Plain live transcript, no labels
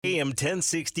AM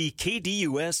 1060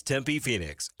 KDUS Tempe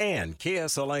Phoenix and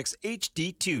KSLX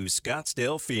HD2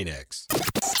 Scottsdale Phoenix.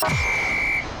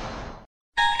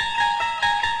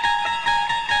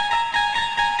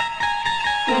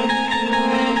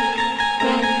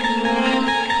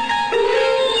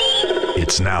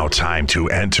 It's now time to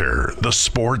enter the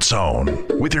Sports Zone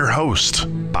with your host,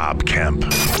 Bob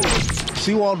Kemp.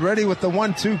 Sewald ready with the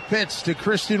 1-2 pitch to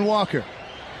Christian Walker.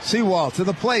 Sewald to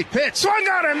the plate, pitch, swung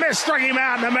on and missed, struck him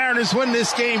out, and the Mariners win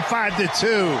this game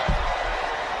 5-2.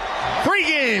 3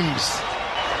 games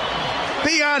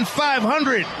beyond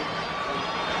 500.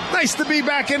 Nice to be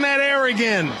back in that air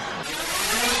again.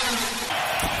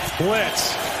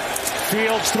 Blitz.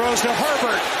 Fields throws to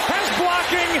Herbert. Has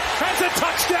blocking. Has a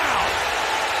touchdown.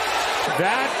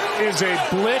 That is a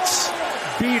blitz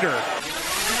beater.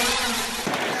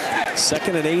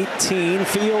 2nd and 18.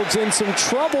 Fields in some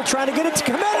trouble trying to get it to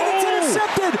come out, and it's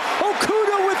intercepted.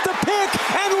 Okuda with the pick,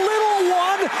 and little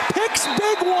one picks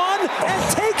big one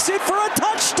and takes it for a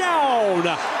touchdown.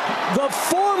 The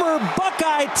former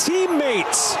Buckeye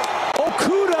teammates,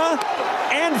 Okuda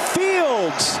and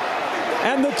Fields.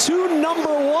 And the 2 number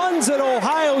 1s at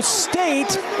Ohio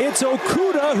State, it's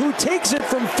Okuda who takes it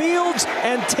from Fields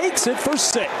and takes it for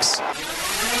 6.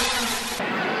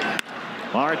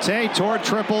 Marte toward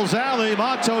Triples Alley.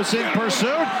 Matos in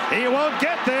pursuit. He won't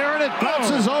get there, and it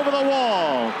bounces over the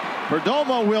wall.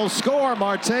 Perdomo will score.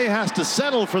 Marte has to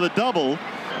settle for the double.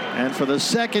 And for the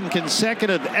second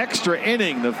consecutive extra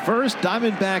inning, the first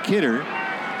Diamondback hitter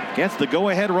gets the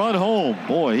go-ahead run home.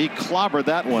 Boy, he clobbered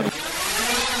that one.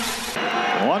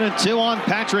 1-2 on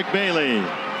Patrick Bailey.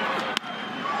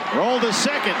 Roll to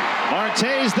second.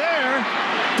 Marte's there.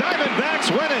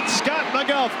 Diamondbacks win it. Scott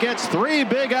McGuff gets 3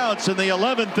 big outs in the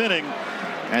 11th inning.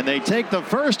 And they take the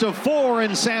first of 4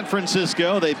 in San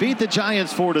Francisco. They beat the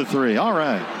Giants 4-3. All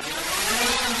right.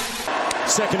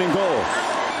 2nd and goal.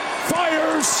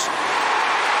 Fires.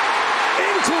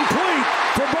 Incomplete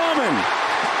for Bowman.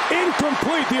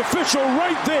 Incomplete. The official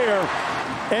right there.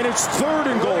 And it's 3rd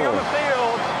and goal. On the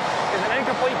field is an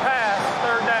incomplete pass.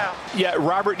 3rd down. Yeah,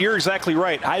 Robert, you're exactly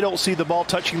right. I don't see the ball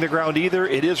touching the ground either.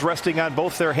 It is resting on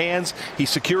both their hands. He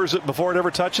secures it before it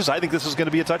ever touches. I think this is going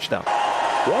to be a touchdown.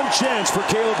 One chance for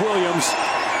Caleb Williams.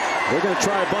 They're going to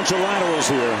try a bunch of laterals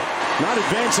here. Not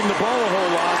advancing the ball a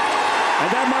whole lot. And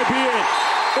that might be it.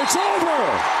 It's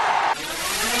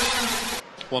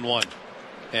over. 1-1.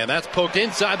 And that's poked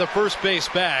inside the first base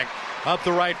bag. Up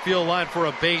the right field line for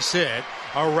a base hit.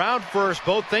 Around first,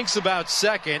 Bo thinks about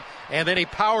second, and then he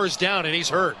powers down, and he's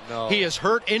hurt. No. He is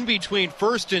hurt in between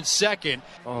first and second.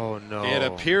 Oh, no. It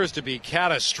appears to be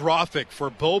catastrophic for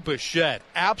Bo Bichette.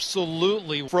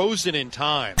 Absolutely frozen in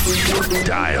time.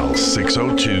 Dial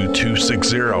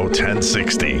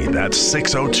 602-260-1060. That's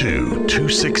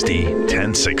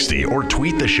 602-260-1060. Or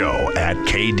tweet the show at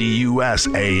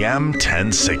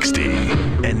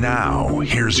KDUSAM1060. And now,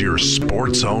 here's your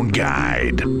Sports Zone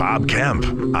guide, Bob Kemp,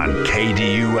 on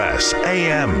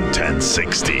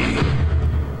KDUSAM1060.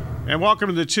 And welcome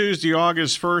to the Tuesday,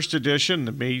 August 1st edition,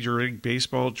 the Major League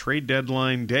Baseball Trade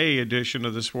Deadline Day edition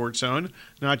of the Sports Zone.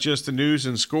 Not just the news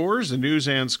and scores, the news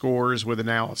and scores with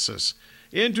analysis.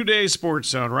 In today's Sports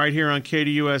Zone, right here on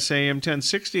KDUS AM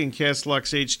 1060 and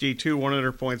KSLX HD2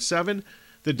 100.7,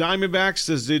 the Diamondbacks,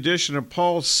 does the addition of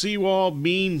Paul Sewald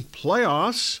mean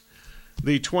playoffs?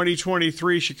 The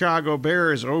 2023 Chicago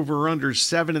Bears over/under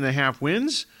 7.5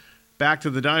 wins. Back to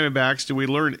the Diamondbacks. Did we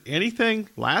learn anything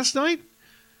last night?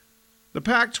 The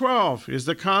Pac-12 is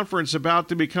the conference about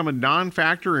to become a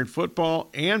non-factor in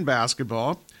football and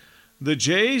basketball. The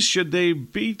Jays, should they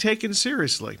be taken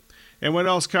seriously? And what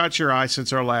else caught your eye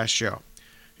since our last show?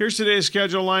 Here's today's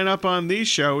schedule lineup on the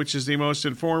show, which is the most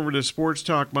informative sports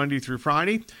talk Monday through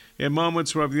Friday. In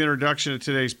moments, we'll have the introduction of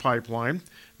today's pipeline.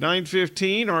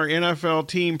 9:15, our NFL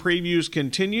team previews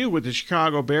continue with the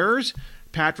Chicago Bears.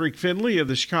 Patrick Finley of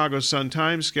the Chicago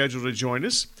Sun-Times scheduled to join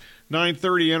us.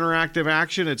 9:30 interactive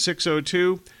action at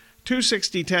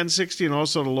 602-260-1060 and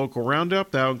also the local roundup.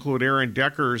 That'll include Aaron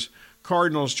Decker's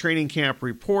Cardinals training camp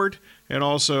report and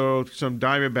also some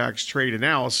Diamondbacks trade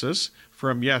analysis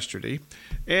from yesterday.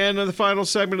 And in the final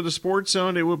segment of the Sports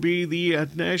Zone, it will be the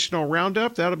National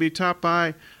Roundup. That'll be topped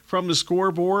by From the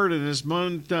Scoreboard and as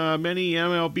many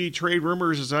MLB trade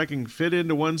rumors as I can fit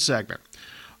into one segment.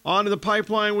 On to the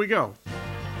pipeline we go.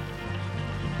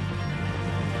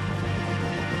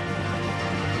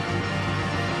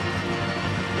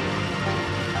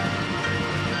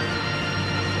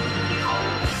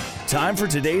 Time for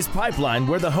today's pipeline,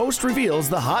 where the host reveals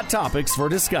the hot topics for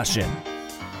discussion.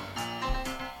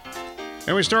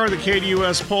 And we started the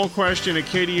KDUS poll question at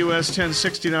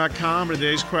KDUS1060.com.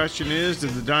 Today's question is,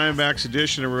 did the Diamondbacks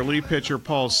addition of relief pitcher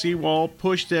Paul Sewald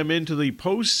push them into the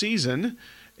postseason?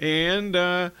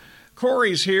 And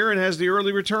Corey's here and has the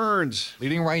early returns.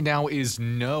 Leading right now is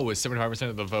no, with 75%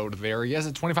 of the vote there. Yes,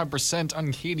 at 25% on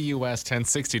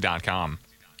KDUS1060.com.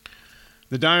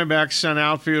 The Diamondbacks sent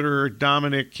outfielder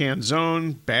Dominic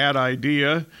Canzone, bad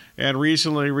idea, and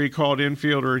recently recalled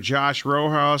infielder Josh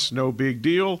Rojas, no big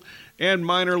deal, and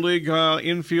minor league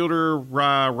infielder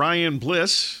Ryan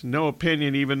Bliss, no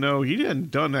opinion, even though he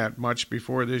hadn't done that much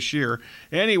before this year.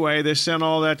 Anyway, they sent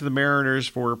all that to the Mariners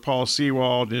for Paul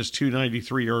Sewald and his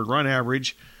 .293 earned run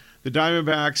average. The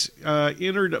Diamondbacks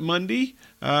entered Monday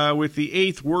with the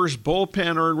 8th worst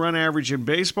bullpen earned run average in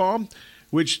baseball,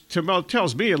 which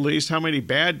tells me at least how many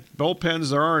bad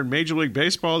bullpens there are in Major League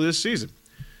Baseball this season.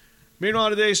 Meanwhile,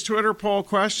 today's Twitter poll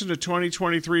question, the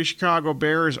 2023 Chicago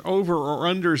Bears over or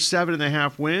under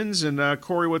 7.5 wins. And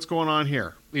Corey, what's going on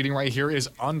here? Leading right here is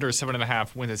under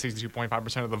 7.5 wins at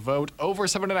 62.5% of the vote. Over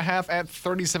 7.5 at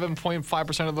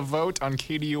 37.5% of the vote on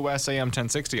KDUS AM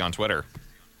 1060 on Twitter.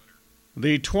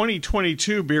 The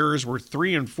 2022 Bears were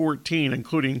 3-14,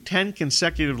 including 10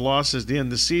 consecutive losses to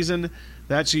end the season.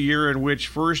 That's a year in which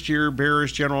first-year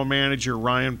Bears general manager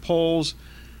Ryan Poles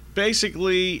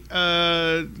basically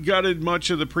gutted much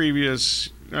of the previous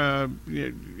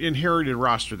inherited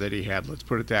roster that he had. Let's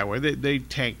put it that way. They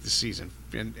tanked the season,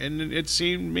 and it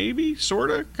seemed maybe,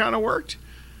 sort of, kind of worked.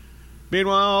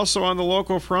 Meanwhile, also on the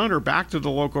local front, or back to the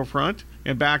local front,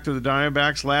 and back to the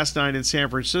Diamondbacks last night in San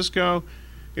Francisco,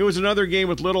 it was another game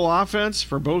with little offense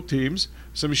for both teams.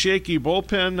 Some shaky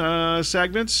bullpen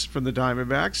segments from the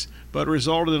Diamondbacks, but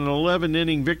resulted in an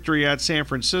 11-inning victory at San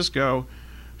Francisco.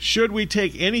 Should we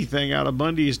take anything out of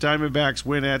Monday's Diamondbacks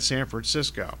win at San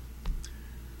Francisco?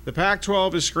 The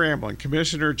Pac-12 is scrambling.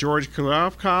 Commissioner George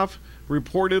Kliavkoff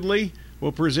reportedly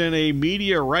will present a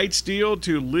media rights deal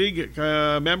to league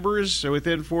members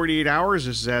within 48 hours.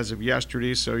 This is as of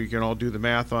yesterday, so you can all do the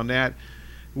math on that,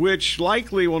 which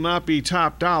likely will not be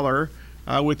top dollar,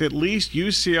 with at least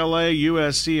UCLA,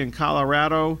 USC, and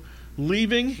Colorado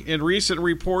leaving, in recent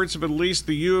reports of at least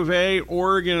the U of A,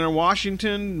 Oregon, and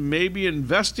Washington maybe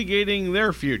investigating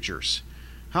their futures.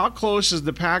 How close is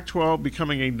the Pac-12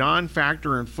 becoming a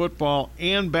non-factor in football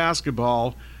and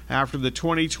basketball after the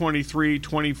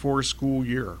 2023-24 school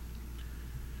year?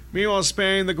 Meanwhile,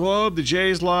 spanning the globe, the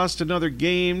Jays lost another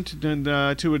game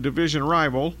to a division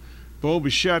rival. Bo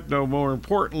Bichette, no more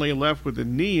importantly, left with a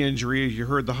knee injury, as you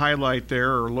heard the highlight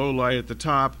there, or low light at the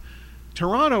top.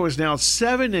 Toronto is now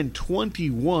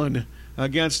 7-21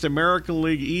 against American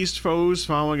League East foes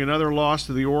following another loss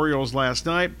to the Orioles last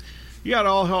night. You got to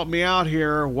all help me out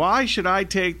here. Why should I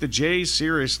take the Jays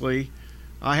seriously?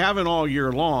 I haven't all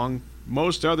year long.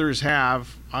 Most others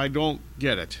have. I don't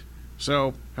get it.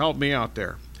 So help me out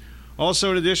there.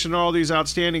 Also, in addition to all these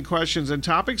outstanding questions and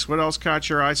topics, what else caught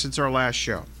your eye since our last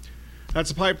show? That's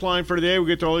the pipeline for today. We'll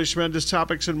get to all these tremendous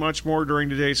topics and much more during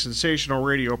today's sensational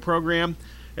radio program.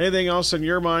 Anything else on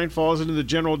your mind falls into the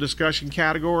general discussion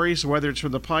category, so whether it's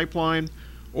from the pipeline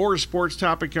or a sports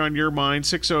topic on your mind,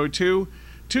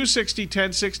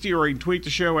 602-260-1060, or you can tweet the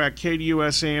show at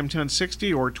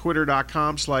KDUSAM1060 or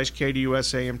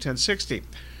twitter.com/KDUSAM1060.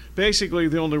 Basically,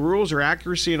 the only rules are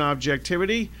accuracy and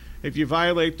objectivity. If you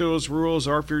violate those rules,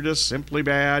 or if you're just simply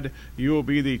bad, you will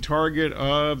be the target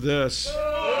of this.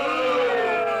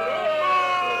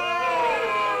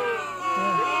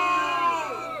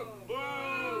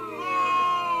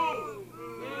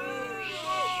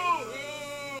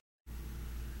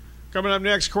 Coming up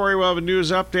next, Corey will have a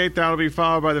news update. That'll be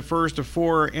followed by the first of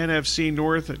 4 NFC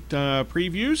North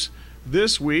previews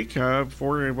this week. We're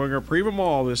going to preview them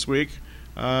all this week.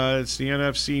 It's the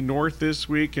NFC North this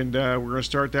week, and we're going to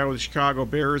start that with the Chicago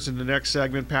Bears in the next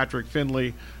segment. Patrick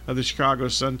Finley of the Chicago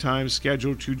Sun-Times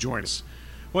scheduled to join us.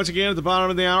 Once again, at the bottom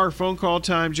of the hour, phone call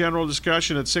time, general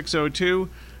discussion at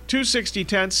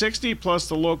 602-260-1060, plus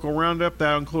the local roundup.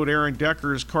 That'll include Aaron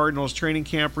Decker's Cardinals training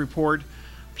camp report.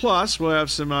 Plus, we'll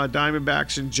have some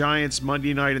Diamondbacks and Giants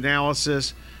Monday night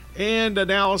analysis and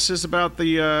analysis about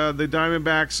the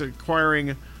Diamondbacks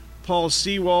acquiring Paul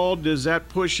Sewald. Does that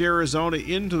push Arizona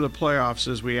into the playoffs,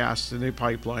 as we asked in the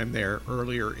pipeline there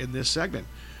earlier in this segment?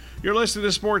 You're listening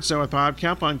to Sports Zone with Bob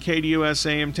Kemp on KDUS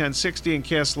AM 1060 and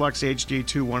KSLX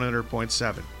HD2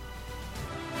 100.7.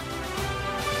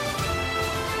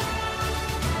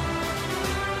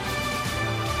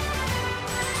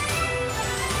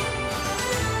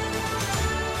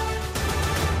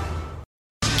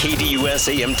 KDUS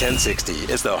AM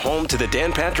 1060 is the home to the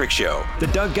Dan Patrick Show, the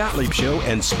Doug Gottlieb Show,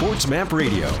 and Sports Map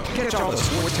Radio. Catch all the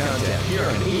sports content here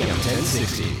on AM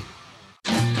 1060.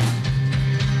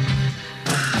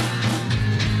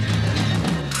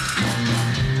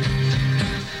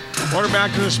 Welcome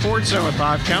back to the Sports Zone with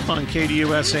Bob Kemp on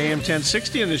KDUS AM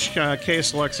 1060 and the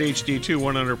KSLX HD2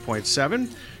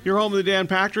 100.7. You're home to the Dan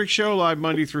Patrick Show, live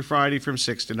Monday through Friday from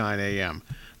 6 to 9 a.m.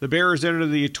 The Bears entered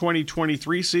the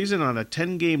 2023 season on a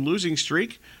 10-game losing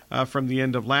streak from the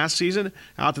end of last season.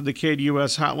 Out to the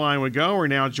KDUS hotline we go. We're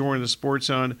now joined in the Sports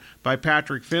Zone by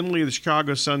Patrick Finley of the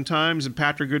Chicago Sun-Times. And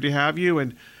Patrick, good to have you.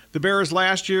 And the Bears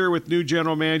last year with new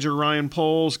general manager Ryan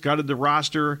Poles gutted the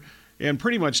roster and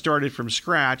pretty much started from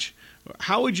scratch.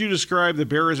 How would you describe the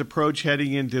Bears' approach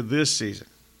heading into this season?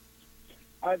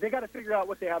 They got to figure out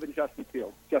what they have in Justin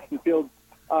Fields. Justin Fields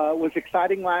was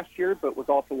exciting last year, but was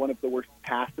also one of the worst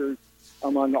passers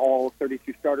among all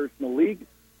 32 starters in the league.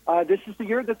 This is the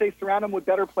year that they surround him with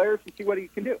better players and see what he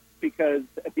can do, because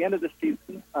at the end of the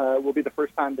season will be the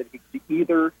first time that he could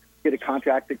either get a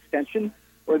contract extension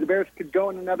or the Bears could go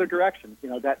in another direction. You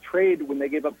know, that trade when they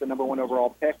gave up the number 1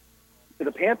 overall pick to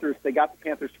the Panthers, they got the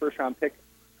Panthers' first-round pick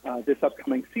this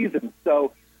upcoming season.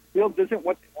 So Fields isn't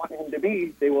what they want him to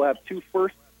be. They will have 2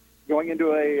 firsts going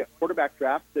into a quarterback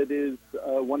draft that is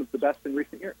one of the best in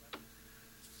recent years.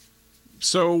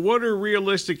 So what are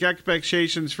realistic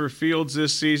expectations for Fields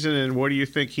this season, and what do you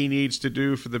think he needs to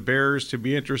do for the Bears to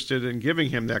be interested in giving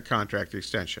him that contract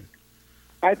extension?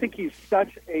 I think he's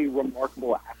such a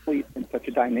remarkable athlete and such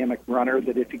a dynamic runner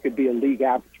that if he could be a league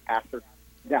average passer,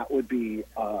 that would be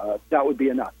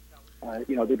enough.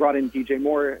 They brought in DJ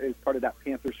Moore as part of that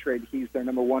Panthers trade. He's their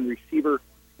number 1 receiver,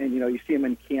 and you see him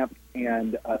in camp,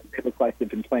 and they look like they've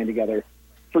been playing together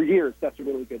for years. That's a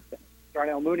really good thing.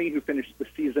 Darnell Mooney, who finished the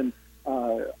season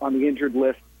on the injured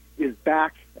list, is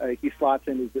back. He slots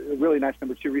in as a really nice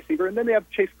number 2 receiver, and then they have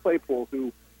Chase Claypool,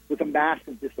 who was a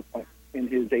massive disappointment in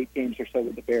his 8 games or so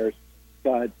with the Bears.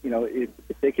 But if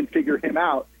they can figure him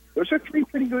out, those are 3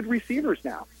 pretty good receivers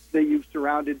now that you've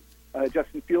surrounded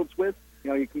Justin Fields with.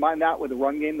 You combine that with a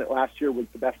run game that last year was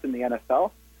the best in the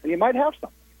NFL, and you might have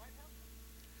something.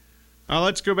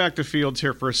 Let's go back to Fields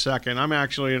here for a second. I'm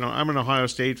actually, I'm an Ohio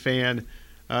State fan.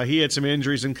 He had some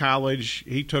injuries in college.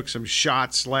 He took some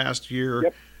shots last year.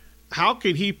 Yep. How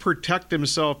can he protect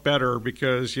himself better?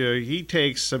 Because he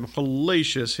takes some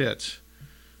hellacious hits.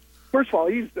 First of all,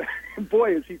 is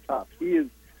he tough. He is.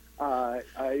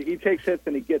 He takes hits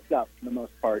and he gets up for the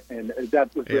most part, and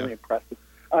that was really impressive.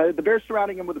 The Bears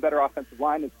surrounding him with a better offensive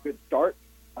line is a good start.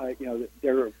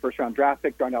 Their first-round draft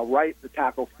pick, Darnell Wright, the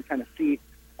tackle from Tennessee,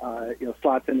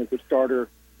 slots in as a starter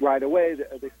right away.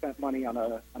 They spent money on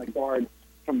a guard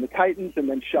from the Titans and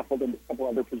then shuffled into a couple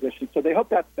other positions. So they hope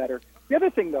that's better. The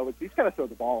other thing, though, is he's got to throw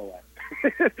the ball away.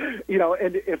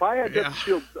 And if I had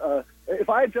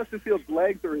Justin Fields'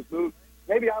 legs or his moves,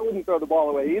 maybe I wouldn't throw the ball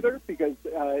away either, because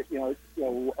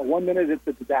 1 minute it's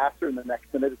a disaster and the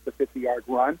next minute it's a 50-yard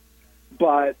run.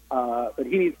 But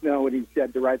he needs to know when he's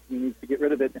dead to rights, and he needs to get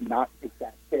rid of it and not take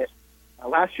that hit.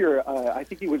 Last year, I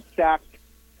think he was sacked.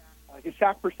 His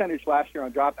sack percentage last year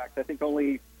on dropbacks, I think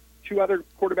only 2 other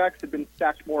quarterbacks had been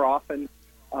sacked more often,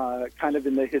 kind of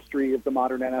in the history of the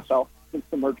modern NFL since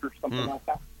the merger, something like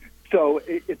that. So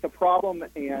it's a problem,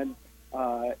 and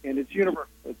it's universal.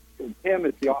 It's him,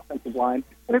 it's the offensive line,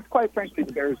 and it's quite frankly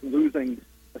the Bears losing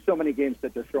so many games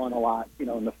that they're throwing a lot,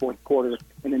 in the fourth quarter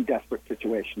and in desperate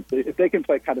situations. If they can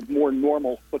play kind of more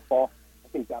normal football, I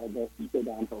think that'll go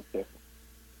downhill too.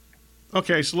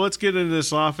 Okay, so let's get into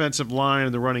this offensive line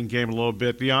and the running game a little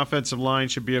bit. The offensive line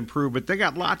should be improved, but they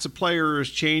got lots of players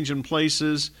changing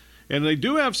places, and they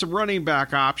do have some running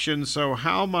back options. So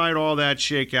how might all that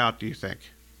shake out, do you think?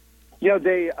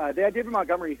 They had David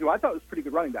Montgomery, who I thought was a pretty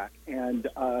good running back, and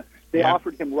they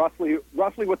offered him roughly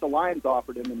what the Lions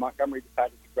offered him, and Montgomery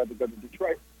decided he'd rather go to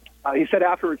Detroit. He said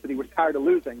afterwards that he was tired of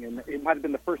losing, and it might have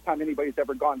been the first time anybody's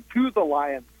ever gone to the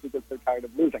Lions because they're tired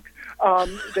of losing.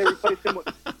 They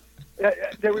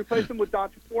replaced him with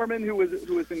Donta Foreman, who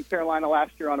was in Carolina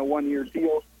last year on a 1-year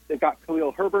deal. They got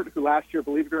Khalil Herbert, who last year,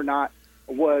 believe it or not,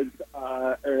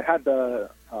 had the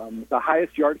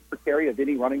highest yards per carry of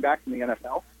any running back in the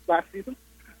NFL last season.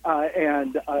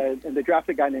 And they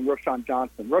drafted a guy named Roschon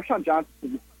Johnson. Roschon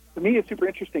Johnson, to me, is super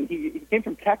interesting. He came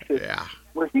from Texas,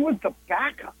 where he was the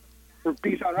backup for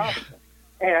Bijan Robinson,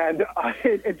 and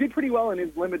did pretty well in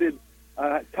his limited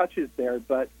touches there.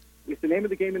 But if the name of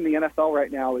the game in the NFL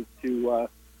right now is to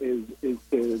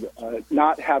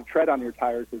not have tread on your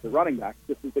tires as a running back,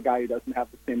 this is the guy who doesn't have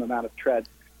the same amount of tread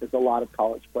as a lot of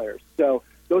college players. So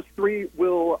those 3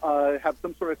 will have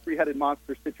some sort of 3-headed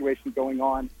monster situation going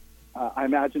on. I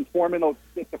imagine Foreman will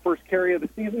get the first carry of the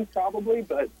season probably,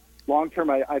 but long term,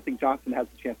 I think Johnson has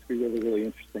a chance to be really, really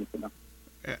interesting for them.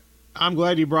 I'm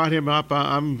glad you brought him up.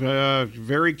 I'm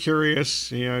very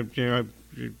curious.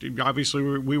 Obviously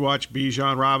we watch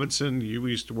Bijan Robinson. You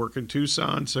used to work in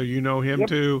Tucson, so you know him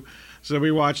too. So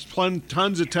we watched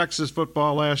tons of Texas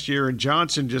football last year, and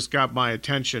Johnson just got my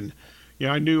attention.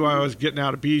 I knew I was getting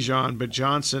out of Bijan, but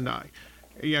Johnson,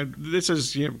 this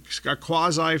is a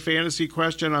quasi fantasy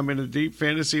question. I'm in a deep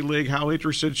fantasy league. How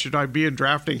interested should I be in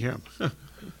drafting him?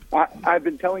 I've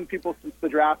been telling people since the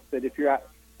draft that if you're at,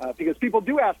 because people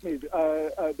do ask me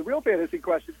the real fantasy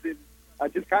questions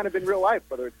just kind of in real life,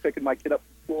 whether it's picking my kid up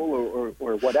from school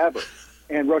or whatever.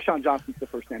 And Roschon Johnson's the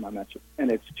first name I mentioned.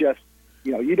 And it's just,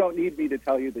 you don't need me to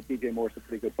tell you that DJ Moore's a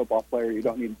pretty good football player. You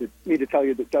don't need me to tell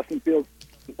you that Justin Fields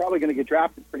is probably going to get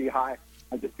drafted pretty high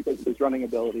just because of his running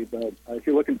ability. But if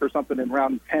you're looking for something in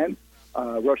round 10,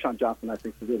 Roschon Johnson, I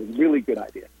think, is a really good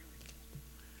idea.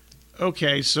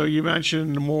 Okay, so you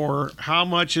mentioned Moore. How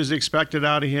much is expected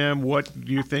out of him? What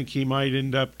do you think he might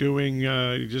end up doing?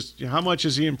 Just how much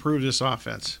has he improved this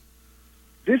offense?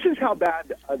 This is how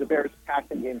bad the Bears'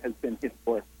 passing game has been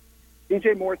historically.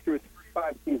 DJ Moore, through his first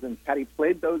 5 seasons, had he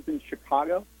played those in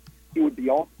Chicago, he would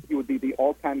be the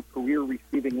all-time career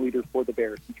receiving leader for the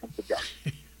Bears in terms of yards.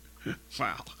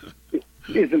 Wow!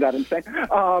 Isn't that insane?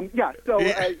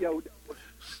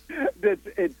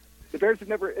 The Bears have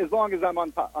never, as long as I'm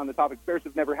on the topic, the Bears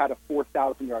have never had a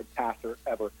 4,000-yard passer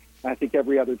ever. And I think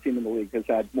every other team in the league has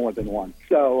had more than one.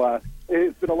 So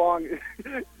it's been a long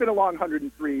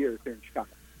 103 years here in Chicago.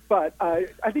 But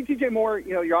I think DJ Moore,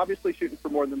 you're obviously shooting for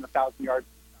more than 1,000 yards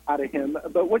out of him.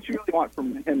 But what you really want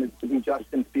from him is to be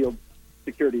Justin Fields'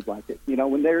 security blanket.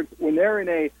 When they're in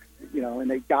a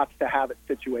in a got to have it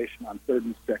situation on 3rd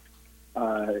and 6,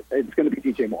 it's going to be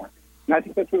DJ Moore. And I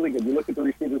think that's really good. You look at the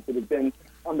receivers that have been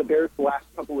on the Bears the last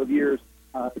couple of years,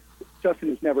 Justin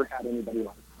has never had anybody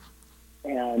like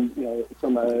him. And,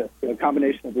 from a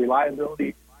combination of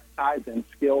reliability, size, and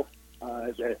skill,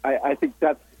 I think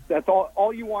that's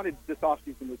all you wanted this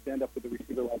offseason was to end up with a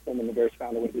receiver like him, and the Bears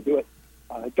found a way to do it.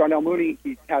 Darnell Mooney,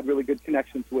 he had really good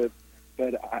connections with,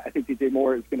 but I think DJ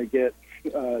Moore is going to get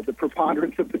the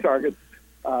preponderance of the targets.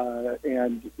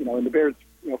 And the Bears,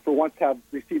 for once have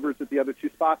receivers at the other 2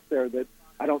 spots there that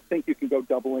I don't think you can go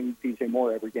doubling DJ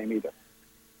Moore every game either.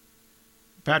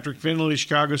 Patrick Finley,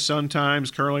 Chicago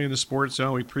Sun-Times, currently in the Sports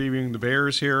Zone. We previewing the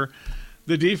Bears here.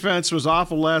 The defense was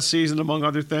awful last season, among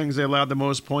other things. They allowed the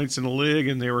most points in the league,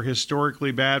 and they were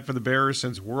historically bad for the Bears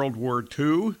since World War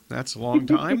II. That's a long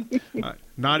time.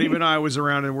 Not even I was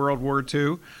around in World War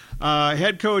II.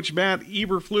 Head coach Matt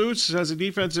Eberflus has a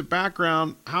defensive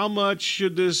background. How much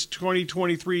should this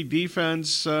 2023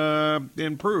 defense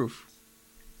improve?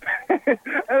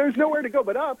 There's nowhere to go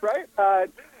but up, right?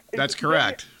 That's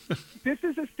correct. This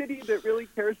is a city that really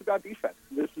cares about defense.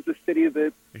 This is a city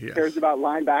that cares about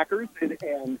linebackers.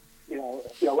 And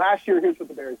last year, here's what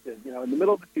the Bears did. In the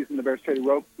middle of the season, the Bears traded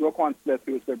Roquan Smith,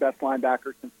 who was their best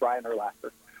linebacker since Brian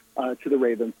Urlacher, to the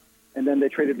Ravens. And then they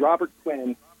traded Robert Quinn.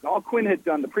 And all Quinn had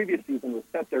done the previous season was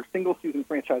set their single-season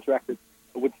franchise record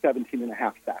with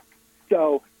 17.5 sacks.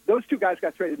 So those 2 guys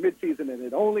got traded midseason, and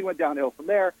it only went downhill from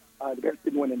there. The Bears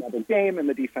didn't win another game, and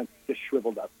the defense just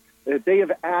shriveled up. They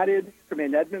have added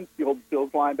Tremaine Edmonds, the old Bills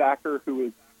linebacker, who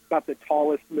is about the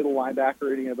tallest middle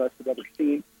linebacker any of us have ever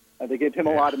seen. They gave him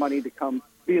a lot of money to come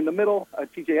be in the middle.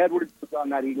 T.J. Edwards was on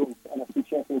that Eagles NFC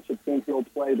Championship game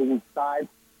field play the weak side.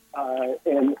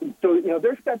 And so,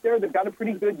 they're set there. They've got a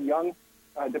pretty good young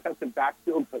defensive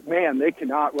backfield, but, man, they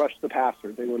cannot rush the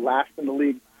passer. They were last in the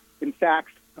league in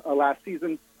sacks last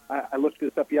season. I looked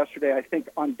this up yesterday. I think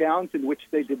on downs in which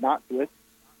they did not blitz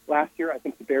last year, I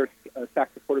think the Bears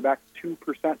sacked the quarterback 2%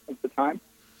 of the time,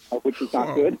 which is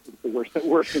not good. It's the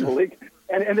worst in the league.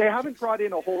 And they haven't brought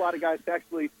in a whole lot of guys to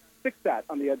actually fix that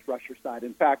on the edge rusher side.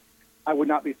 In fact, I would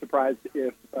not be surprised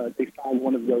if they find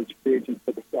one of those free agents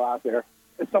that are still out there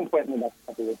at some point in the next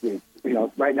couple of weeks.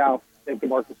 Right now they have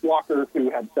DeMarcus Walker, who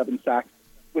had 7 sacks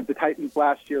with the Titans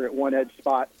last year at one edge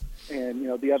spot. And,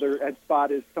 the other edge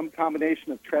spot is some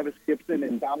combination of Travis Gibson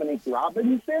and Dominique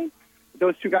Robinson.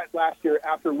 Those 2 guys last year,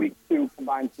 after week 2,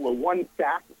 combined for 1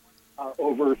 sack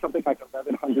over something like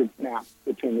 1,100 snaps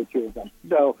between the 2 of them.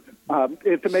 So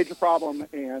it's a major problem,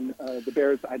 and the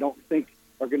Bears, I don't think,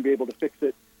 are going to be able to fix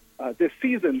it this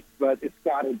season, but it's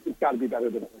got to be better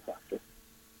than it was last year.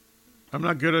 I'm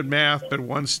not good at math, but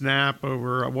 1 sack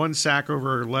over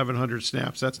 1,100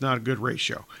 snaps, that's not a good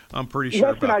ratio. I'm pretty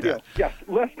sure about that. Yes,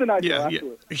 less than ideal,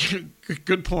 absolutely.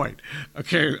 Good point.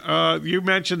 Okay, you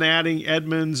mentioned adding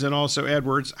Edmonds and also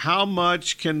Edwards. How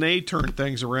much can they turn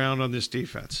things around on this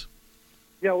defense?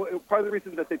 Part of the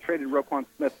reason that they traded Roquan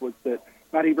Smith was that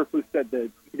Matt Eberflus said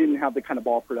that he didn't have the kind of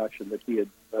ball production that he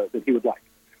would like.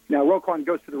 Now, Roquan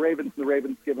goes to the Ravens, and the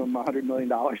Ravens give him $100 million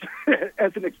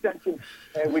as an extension,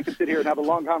 and we can sit here and have a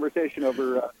long conversation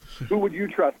over who would you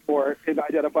trust more in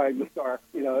identifying the star.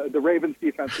 The Ravens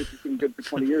defense, which has been good for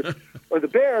 20 years, or the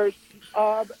Bears.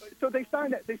 So they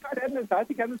signed Edmonds. I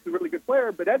think Edmonds is a really good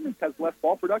player, but Edmonds has less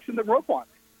ball production than Roquan.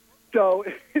 So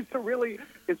it's really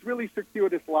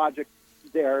circuitous logic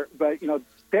there. But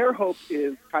their hope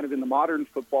is kind of in the modern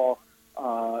football.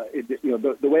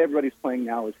 The way everybody's playing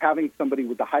now is having somebody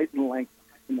with the height and length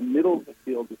in the middle of the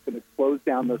field is going to close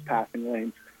down those passing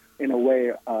lanes in a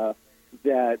way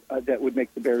that would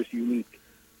make the Bears unique.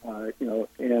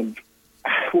 And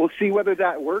we'll see whether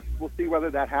that works. We'll see whether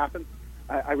that happens.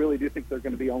 I really do think they're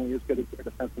going to be only as good as their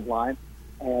defensive line.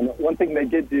 And one thing they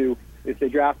did do is they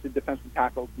drafted defensive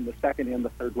tackles in the second and the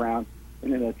third round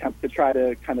in an attempt to try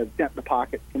to kind of dent the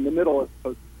pocket from the middle as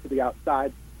opposed to the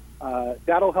outside.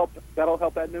 That'll help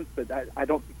Edmonds, but I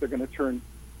don't think they're going to turn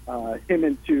him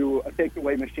into a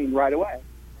takeaway machine right away.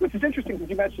 Which is interesting because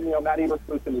you mentioned, Matt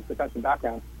Eberflus and his defensive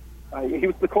background. He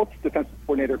was the Colts defensive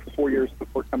coordinator for 4 years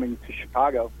before coming to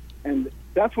Chicago, and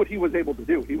that's what he was able to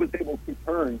do. He was able to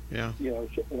turn,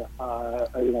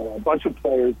 a bunch of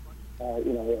players,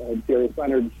 Darius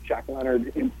Leonard, Shaq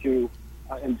Leonard, into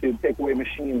takeaway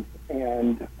machines,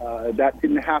 and that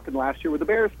didn't happen last year with the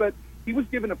Bears, but he was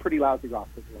given a pretty lousy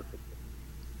roster to work with.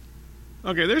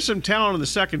 Okay, there's some talent in the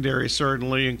secondary,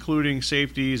 certainly, including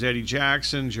safeties Eddie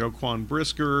Jackson, Joquan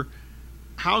Brisker.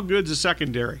 How good's the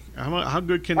secondary? How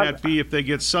good can that be if they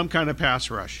get some kind of pass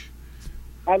rush?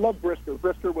 I love Brisker.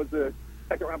 Brisker was a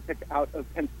second-round pick out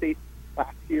of Penn State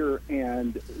last year,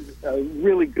 and a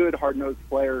really good, hard-nosed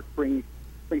player, brings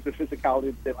the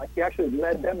physicality to it. Like, he actually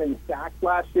led them in sacks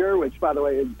last year, which, by the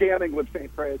way, is damning with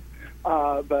faint praise.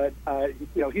 But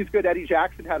he's good. Eddie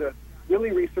Jackson had a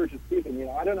really resurgent season.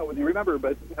 I don't know whether you remember,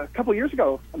 but a couple of years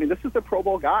ago, this is a Pro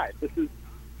Bowl guy. This is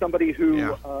somebody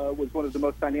who was one of the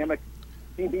most dynamic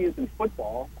DBs in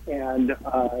football, and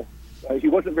he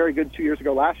wasn't very good 2 years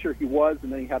ago. Last year he was,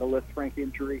 and then he had a Liz Frank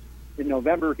injury in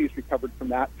November. He's recovered from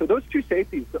that. So those two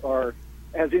safeties are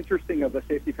as interesting of a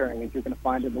safety pairing as you're going to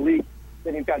find in the league.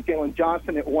 Then you've got Jalen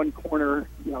Johnson at one corner.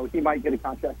 He might get a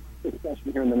contract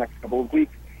extension here in the next couple of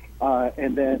weeks.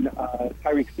 And then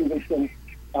Tyreek Stevenson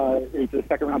is a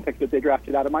second-round pick that they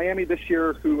drafted out of Miami this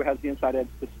year, who has the inside edge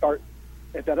to start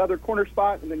at that other corner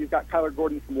spot. And then you've got Kyler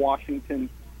Gordon from Washington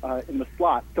in the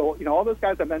slot. So, all those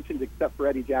guys I mentioned, except for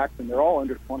Eddie Jackson, they're all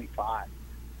under 25.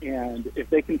 And if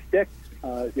they can stick,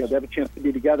 they have a chance to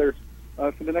be together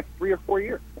for the next 3 or 4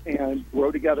 years and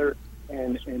grow together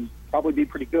and probably be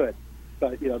pretty good.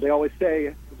 But, they always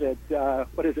say that,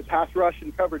 pass rush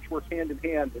and coverage work hand in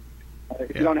hand.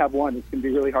 If you don't have one, it's going to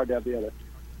be really hard to have the other.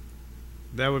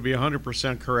 That would be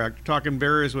 100% correct. Talking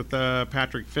Bears with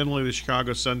Patrick Finley, the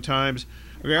Chicago Sun-Times.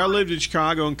 Okay, I lived in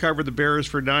Chicago and covered the Bears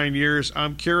for 9 years.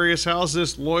 I'm curious, how's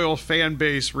this loyal fan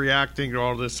base reacting to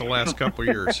all this the last couple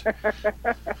of years?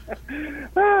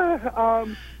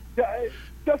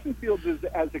 Justin Fields is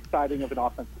as exciting of an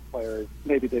offensive player as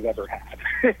maybe they've ever had.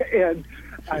 And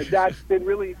that's been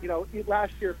really,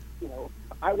 last year,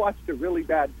 I watched a really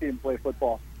bad team play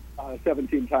football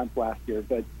 17 times last year,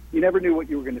 but you never knew what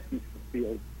you were going to see from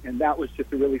Fields, and that was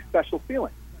just a really special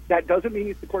feeling. That doesn't mean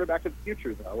he's the quarterback of the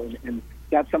future, though, and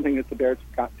that's something that the Bears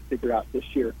have got to figure out this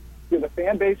year. The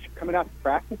fan base coming out to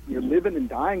practice, and you're living and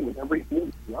dying with every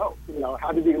move you throw.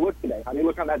 How did he look today? How did he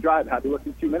look on that drive? How did he look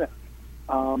in 2 minutes?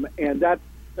 And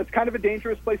that's kind of a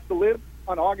dangerous place to live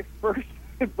on August 1st,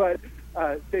 but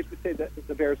safe to say that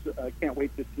the Bears can't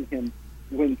wait to see him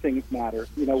when things matter.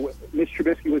 Mitch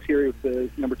Trubisky was here. He was the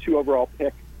number 2 overall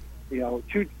pick.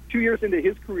 2 years into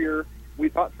his career, we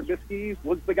thought Trubisky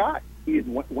was the guy. He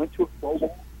went to a Pro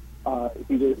Bowl.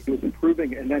 He was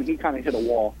improving, and then he kind of hit a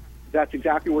wall. That's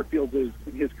exactly where Fields is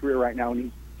in his career right now, and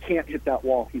he can't hit that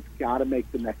wall. He's got to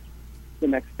make the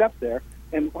next step there.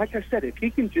 And like I said, if he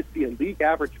can just be a league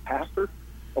average passer,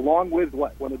 along with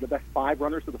one of the best 5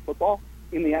 runners of the football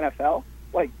in the NFL,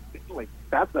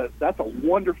 that's a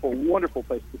wonderful, wonderful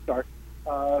place to start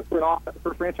for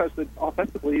a franchise that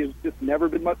offensively has just never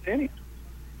been much to any.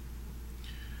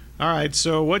 All right,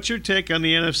 so what's your take on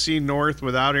the NFC North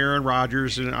without Aaron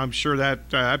Rodgers? And I'm sure that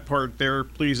part there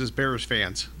pleases Bears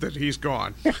fans, that he's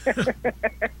gone.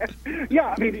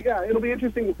 Yeah, it'll be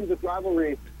interesting to see this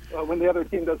rivalry when the other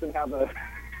team doesn't have a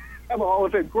Hall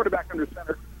of Fame quarterback under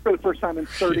center for the first time in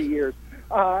 30 years.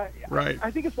 Right. I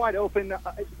think it's wide open.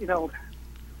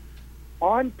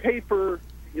 On paper,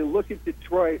 you look at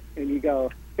Detroit and you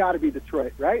go, got to be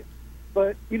Detroit, right?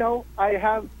 But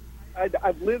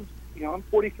I've lived. I'm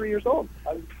 43 years old.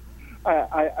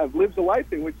 I've lived a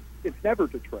life in which it's never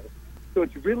Detroit. So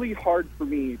it's really hard for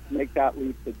me to make that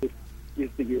leap that this is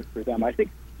the year for them. I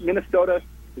think Minnesota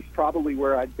is probably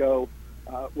where I'd go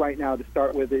right now to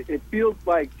start with. It feels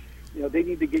like, they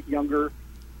need to get younger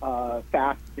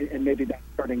fast, and maybe that's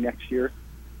starting next year.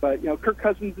 But, Kirk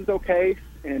Cousins is okay,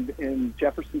 and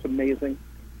Jefferson's amazing.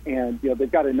 And,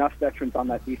 they've got enough veterans on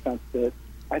that defense that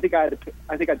I think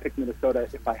I'd pick Minnesota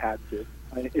if I had to.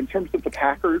 In terms of the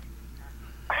Packers,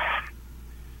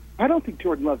 I don't think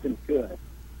Jordan Love's any good.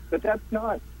 But that's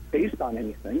not based on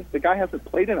anything. The guy hasn't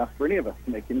played enough for any of us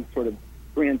to make any sort of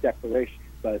grand declaration.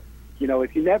 But,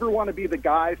 if you never want to be the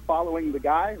guy following the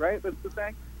guy, right, that's the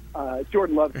thing,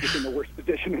 Jordan Love's just in the worst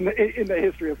position in the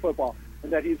history of football,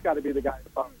 and that he's got to be the guy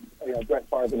following Brett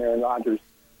Favre and Aaron Rodgers.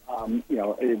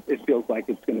 It feels like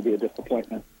it's going to be a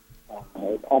disappointment,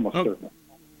 almost certainly.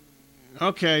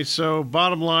 Okay, so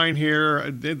bottom line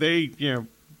here, the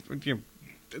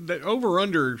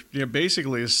over-under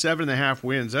basically is 7.5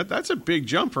 wins. That's a big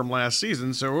jump from last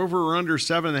season. So over or under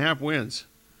 7.5 wins.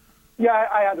 Yeah,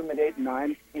 I had them at 8 and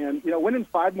 9, and winning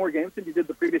 5 more games than you did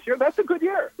the previous year. That's a good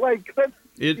year.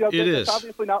 It is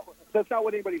obviously not. That's not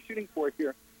what anybody's shooting for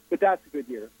here, but that's a good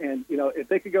year. And if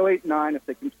they could go 8 and 9, if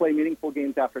they can play meaningful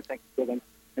games after Thanksgiving,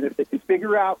 and if they can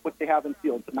figure out what they have in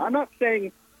Fields, and I'm not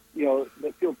saying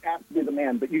that Fields has to be the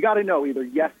man, but you got to know either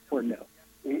yes or no.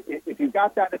 If you've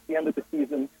got that at the end of the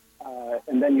season,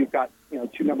 and then you've got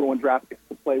 2 number 1 draft picks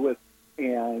to play with,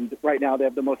 and right now they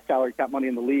have the most salary cap money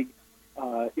in the league.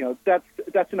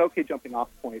 That's an okay jumping off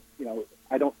point.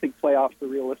 I don't think playoffs are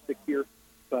realistic here,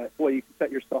 but boy, you can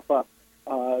set yourself up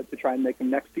to try and make them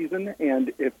next season.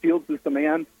 And if Fields is the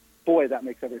man, boy, that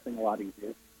makes everything a lot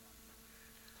easier.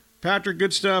 Patrick,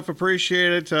 good stuff.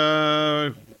 Appreciate it.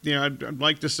 I'd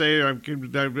like to say I'm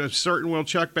certain we'll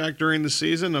check back during the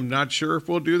season. I'm not sure if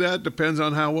we'll do that. Depends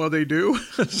on how well they do.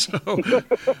 So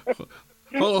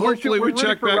hopefully we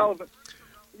check back. Relevant.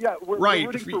 Yeah, we're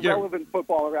rooting for relevant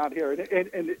football around here,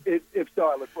 and if so,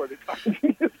 I look forward to talking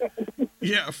to you.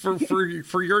 Yeah,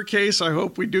 for your case, I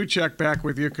hope we do check back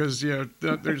with you because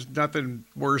there's nothing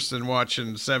worse than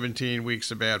watching 17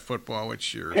 weeks of bad football,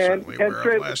 which you're certainly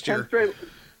aware of last year.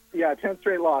 10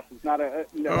 straight losses. Not a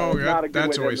good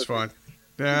that's way always fun.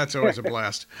 That's always a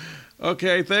blast.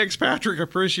 Okay, thanks, Patrick.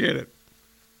 Appreciate it.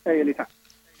 Hey, anytime.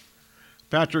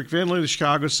 Patrick Finley, the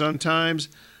Chicago Sun-Times.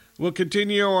 We'll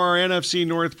continue our NFC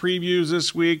North previews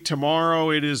this week.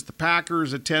 Tomorrow it is the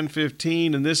Packers at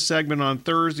 10:15. In this segment on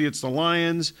Thursday, it's the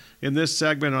Lions. In this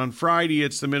segment on Friday,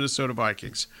 it's the Minnesota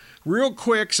Vikings. Real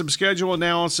quick, some schedule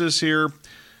analysis here.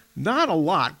 Not a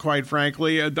lot, quite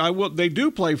frankly. They do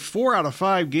play 4 out of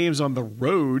 5 games on the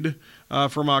road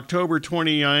from October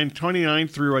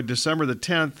 29th through December the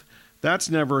 10th.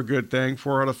 That's never a good thing.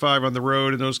 4 out of 5 on the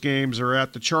road, and those games are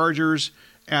at the Chargers,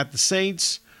 at the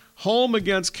Saints, home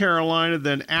against Carolina,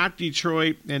 then at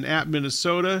Detroit and at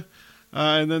Minnesota.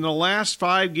 And then the last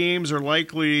 5 games are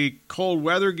likely cold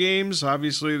weather games.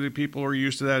 Obviously, the people are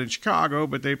used to that in Chicago,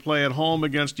 but they play at home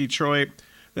against Detroit.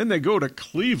 Then they go to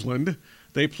Cleveland.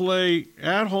 They play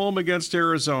at home against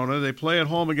Arizona. They play at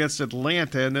home against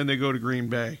Atlanta, and then they go to Green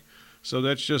Bay. So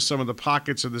that's just some of the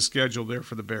pockets of the schedule there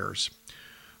for the Bears.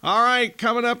 All right,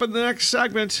 coming up in the next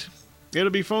segment, it'll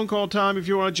be phone call time. If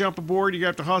you want to jump aboard, you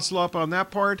have to hustle up on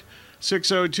that part.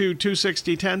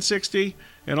 602-260-1060.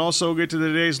 And also get to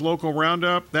today's local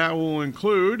roundup. That will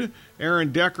include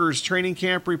Aaron Decker's training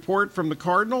camp report from the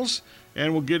Cardinals.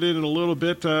 And we'll get in a little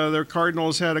bit. Their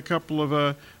Cardinals had a couple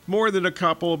of, more than a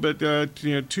couple, but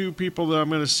 2 people that I'm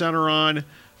going to center on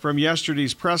from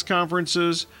yesterday's press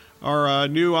conferences. Our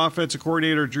new offensive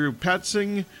coordinator, Drew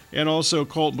Petzing, and also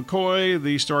Colt McCoy,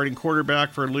 the starting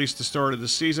quarterback for at least the start of the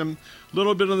season. A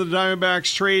little bit of the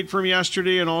Diamondbacks trade from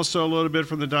yesterday, and also a little bit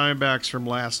from the Diamondbacks from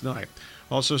last night.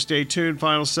 Also, stay tuned.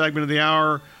 Final segment of the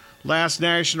hour. Last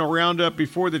national roundup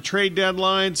before the trade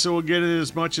deadline, so we'll get in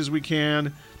as much as we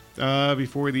can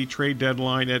before the trade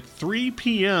deadline at 3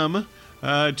 p.m.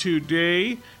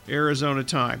 Today, Arizona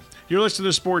time. You're listening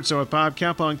to Sports Zone with Bob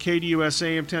Kemp on KDUS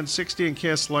AM 1060 and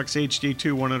KSLX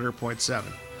HD2 100.7.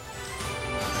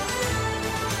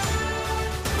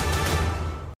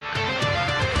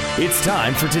 It's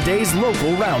time for today's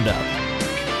local roundup.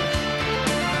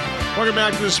 Welcome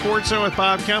back to the Sports Zone with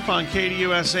Bob Kemp on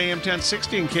KDUS AM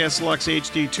 1060 and KSLX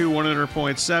HD2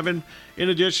 100.7. In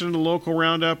addition to the local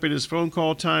roundup, it is phone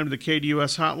call time to the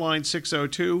KDUS hotline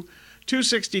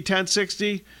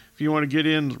 602-260-1060. If you want to get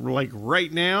in like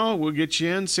right now, we'll get you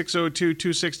in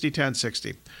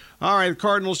 602-260-1060. All right, the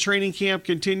Cardinals training camp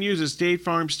continues at State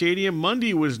Farm Stadium.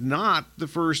 Monday was not the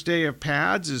first day of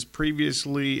pads as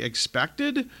previously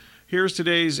expected. Here's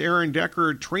today's Aaron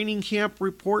Decker training camp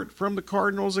report from the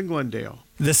Cardinals in Glendale.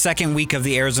 The second week of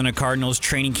the Arizona Cardinals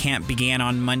training camp began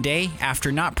on Monday.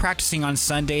 After not practicing on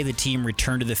Sunday, the team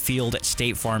returned to the field at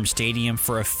State Farm Stadium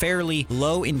for a fairly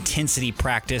low-intensity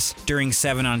practice during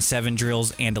 7-on-7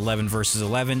 drills and 11 versus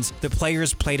 11s. The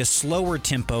players played a slower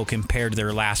tempo compared to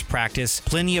their last practice.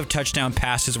 Plenty of touchdown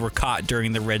passes were caught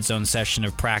during the red zone session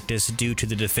of practice due to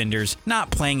the defenders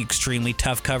not playing extremely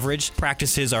tough coverage.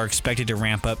 Practices are expected to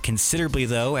ramp up considerably,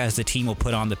 though, as the team will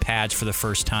put on the pads for the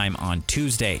first time on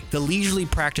Tuesday. The leisurely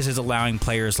practice is allowing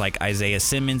players like Isaiah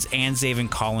Simmons and Zaven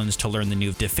Collins to learn the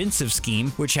new defensive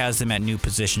scheme, which has them at new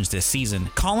positions this season.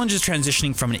 Collins is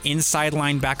transitioning from an inside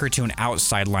linebacker to an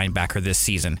outside linebacker this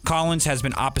season. Collins has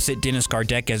been opposite Dennis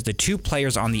Gardeck as the two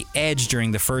players on the edge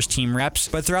during the first team reps,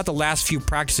 but throughout the last few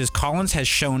practices, Collins has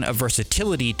shown a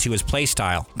versatility to his play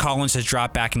style. Collins has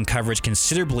dropped back in coverage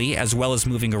considerably, as well as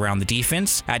moving around the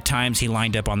defense. At times, he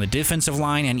lined up on the defensive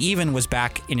line and even was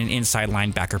back in an inside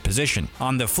linebacker position.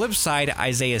 On the flip side,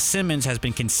 Isaiah Simmons has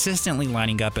been consistently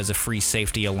lining up as a free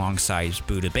safety alongside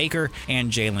Budda Baker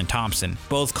and Jalen Thompson.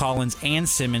 Both Collins and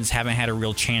Simmons haven't had a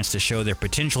real chance to show their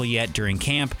potential yet during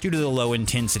camp due to the low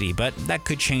intensity, but that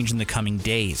could change in the coming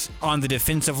days. On the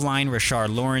defensive line,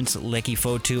 Rashard Lawrence, Leki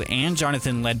Fotu, and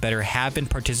Jonathan Ledbetter have been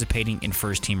participating in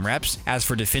first-team reps. As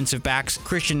for defensive backs,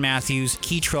 Christian Matthews,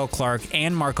 Keitrell Clark,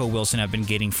 and Marco Wilson have been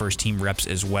getting first-team reps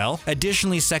as well.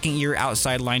 Additionally, second-year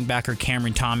outside linebacker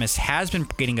Cameron Thomas has been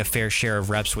getting a fair share of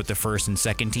reps with the first and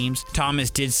second teams. Thomas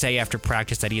did say after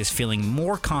practice that he is feeling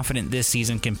more confident this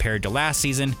season compared to last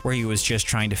season, where he was just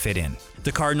trying to fit in.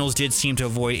 The Cardinals did seem to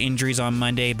avoid injuries on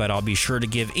Monday, but I'll be sure to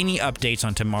give any updates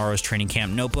on tomorrow's training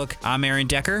camp notebook. I'm Aaron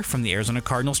Decker from the Arizona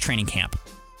Cardinals training camp.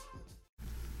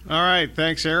 All right,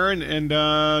 thanks, Aaron. And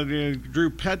Drew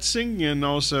Petzing and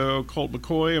also Colt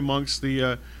McCoy amongst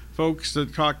the folks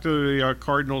that talked to the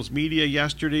Cardinals media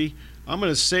yesterday. I'm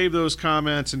going to save those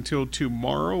comments until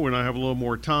tomorrow when I have a little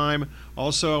more time.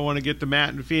 Also, I want to get to Matt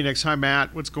in Phoenix. Hi,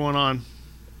 Matt. What's going on?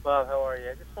 Bob, how are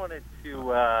you? I just wanted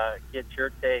to get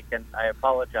your take, and I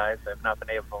apologize. I've not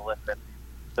been able to listen.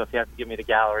 So if you have to give me the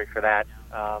gallery for that,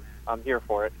 I'm here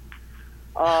for it.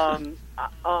 On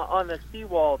the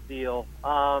Seawald deal,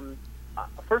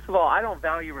 first of all, I don't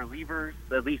value relievers,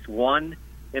 at least one,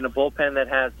 in a bullpen that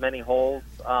has many holes.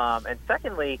 And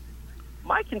secondly,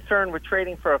 my concern with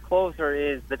trading for a closer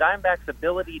is the Diamondbacks'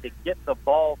 ability to get the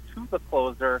ball to the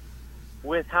closer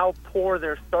with how poor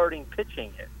their starting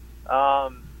pitching is.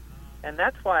 And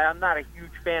that's why I'm not a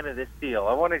huge fan of this deal.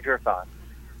 I wanted your thoughts.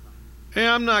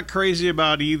 Yeah, I'm not crazy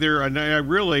about either. And I'm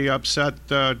really upset,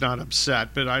 not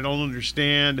upset, but I don't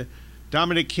understand.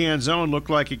 Dominic Canzone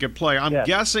looked like he could play. I'm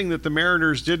guessing that the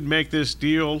Mariners did make this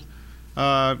deal.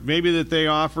 Maybe that they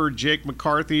offered Jake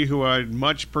McCarthy, who I'd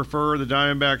much prefer the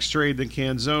Diamondbacks trade than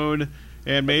Canzone.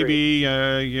 And maybe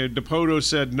DePoto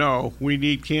said, no, we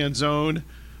need Canzone.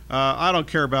 I don't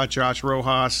care about Josh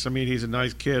Rojas. I mean, he's a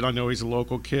nice kid. I know he's a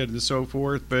local kid and so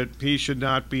forth, but he should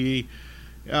not be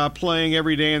playing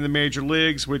every day in the major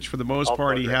leagues, which for the most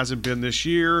part he hasn't been this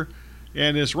year.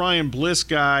 And this Ryan Bliss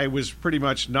guy was pretty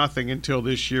much nothing until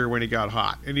this year when he got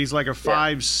hot. And he's like a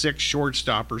 5'6"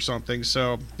 shortstop or something.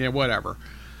 So, whatever.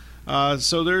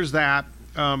 So there's that.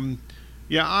 I'm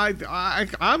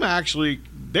actually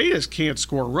 – they just can't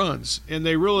score runs. And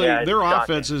they really their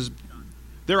offense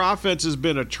has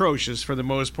been atrocious for the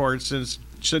most part since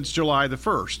July the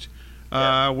 1st.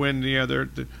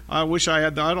 When I wish I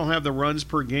don't have the runs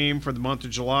per game for the month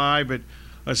of July, but –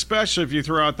 especially if you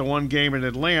throw out the one game in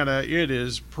Atlanta, it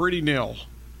is pretty nil.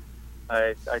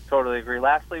 I totally agree.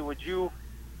 Lastly, would you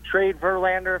trade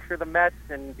Verlander if you're the Mets,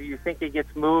 and do you think he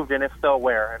gets moved, and if so,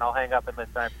 where? And I'll hang up and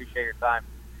listen. I appreciate your time,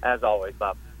 as always,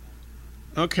 Bob.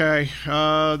 Okay,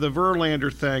 the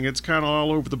Verlander thing, it's kind of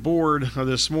all over the board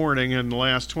this morning in the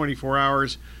last 24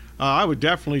 hours. I would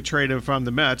definitely trade him if I'm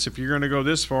the Mets. If you're going to go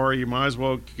this far, you might as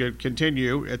well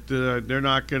continue. They're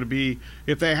not going to be –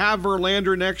 if they have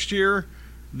Verlander next year –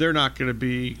 they're not going to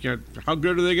be, how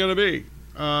good are they going to be?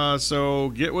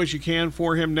 So get what you can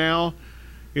for him now.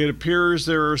 It appears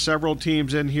there are several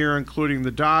teams in here, including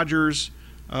the Dodgers.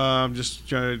 Just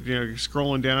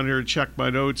scrolling down here to check my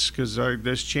notes because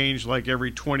this changed like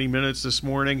every 20 minutes this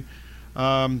morning.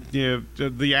 The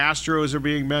Astros are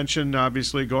being mentioned,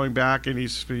 obviously going back, and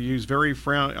he's very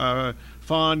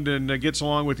fond and gets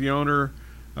along with the owner,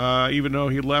 even though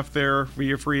he left there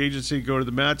via free agency to go to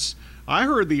the Mets. I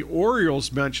heard the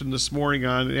Orioles mentioned this morning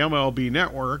on the MLB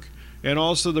Network, and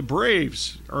also the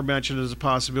Braves are mentioned as a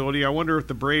possibility. I wonder if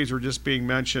the Braves were just being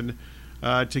mentioned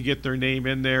to get their name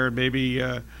in there, and maybe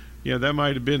that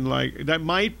might have been that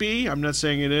might be. I'm not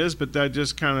saying it is, but that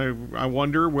just kind of I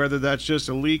wonder whether that's just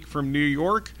a leak from New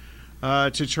York,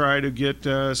 to try to get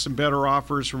some better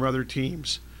offers from other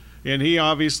teams. And he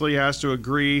obviously has to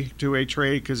agree to a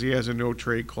trade because he has a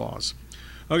no-trade clause.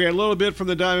 Okay, a little bit from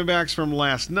the Diamondbacks from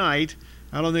last night.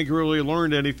 I don't think we really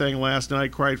learned anything last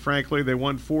night, quite frankly. They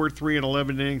won 4-3 in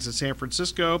 11 innings in San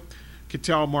Francisco.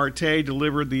 Ketel Marte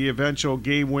delivered the eventual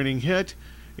game-winning hit,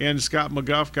 and Scott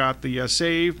McGough got the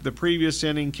save. The previous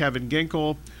inning, Kevin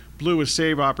Ginkel blew a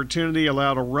save opportunity,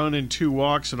 allowed a run and 2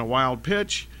 walks and a wild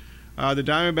pitch. The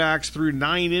Diamondbacks, through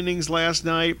 9 innings last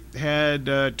night,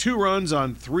 had 2 runs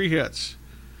on 3 hits.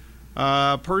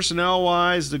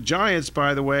 Personnel-wise, the Giants,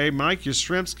 by the way, Mike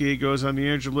Yastrzemski goes on the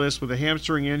injured list with a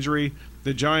hamstring injury.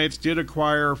 The Giants did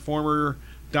acquire former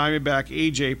Diamondback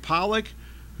A.J. Pollock,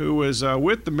 who was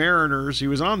with the Mariners. He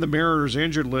was on the Mariners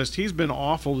injured list. He's been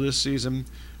awful this season.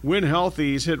 When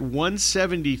healthy, he's hit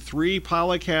 173,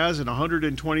 Pollock has, in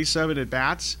 127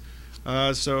 at-bats.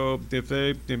 So if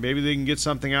maybe they can get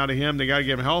something out of him, they got to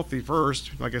get him healthy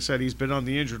first. Like I said, he's been on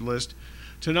the injured list.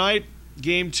 Tonight,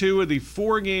 Game 2 of the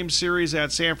 4-game series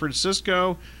at San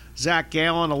Francisco. Zach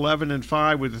Gallen,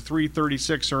 11-5 with a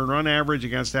 .336 earned run average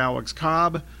against Alex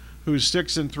Cobb, who's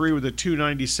 6-3 with a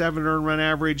 .297 earned run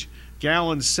average.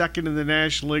 Gallen's second in the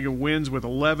National League of wins with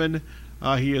 11.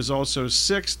 He is also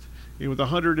 6th with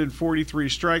 143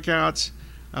 strikeouts.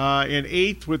 And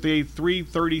 8th with a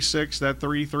 .336, that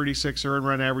 .336 earned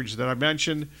run average that I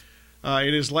mentioned.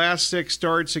 In his last 6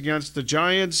 starts against the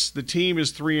Giants, the team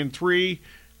is 3-3.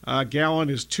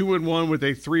 Gallen is 2-1 with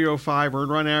a .305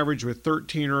 earned run average with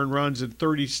 13 earned runs and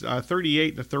 38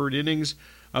 in the third innings.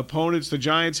 Opponents, the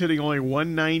Giants hitting only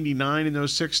 .199 in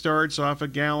those 6 starts off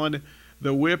of Gallen.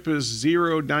 The whip is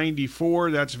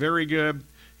 .094. That's very good.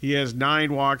 He has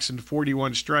 9 walks and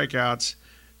 41 strikeouts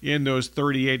in those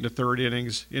 38 in the third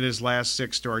innings in his last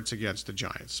 6 starts against the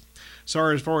Giants. So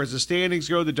as far as the standings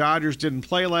go, the Dodgers didn't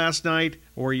play last night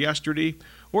or yesterday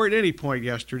or at any point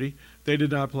yesterday. They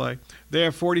did not play. They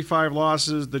have 45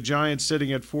 losses. The Giants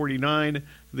sitting at 49.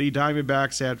 The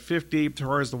Diamondbacks at 50. As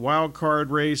far as the wild card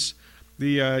race,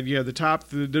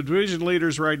 the division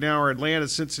leaders right now are Atlanta,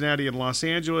 Cincinnati, and Los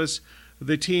Angeles.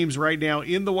 The teams right now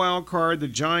in the wild card, the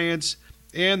Giants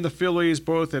and the Phillies,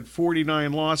 both at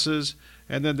 49 losses.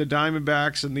 And then the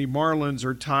Diamondbacks and the Marlins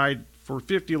are tied for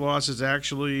 50 losses.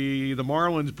 Actually, the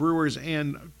Marlins, Brewers,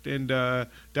 and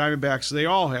Diamondbacks, they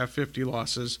all have 50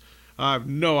 losses. I have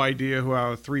no idea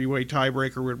how a 3-way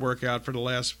tiebreaker would work out for the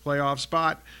last playoff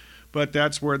spot, but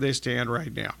that's where they stand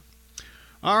right now.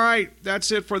 All right,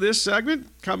 that's it for this segment.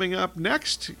 Coming up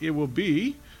next, it will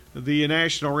be the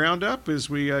National Roundup as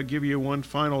we give you one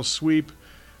final sweep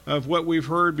of what we've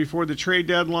heard before the trade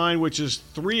deadline, which is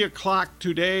 3 o'clock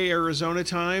today, Arizona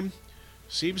time.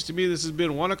 Seems to me this has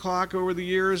been 1 o'clock over the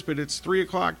years, but it's 3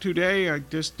 o'clock today. I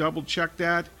just double-checked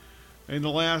that in the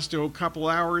last couple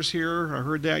hours here. I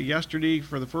heard that yesterday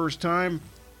for the first time.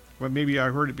 Well, maybe I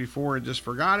heard it before and just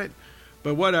forgot it,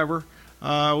 but whatever.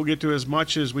 We'll get to as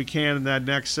much as we can in that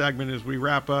next segment as we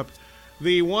wrap up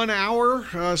the 1 hour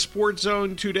Sports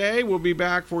Zone today. We'll be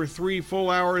back for 3 full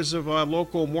hours of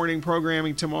local morning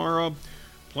programming tomorrow.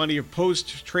 Plenty of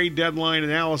post-trade deadline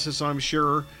analysis, I'm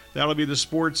sure. That'll be the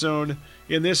Sports Zone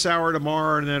in this hour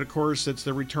tomorrow. And then, of course, it's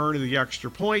the return of the Extra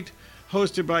Point,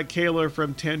 hosted by Kayla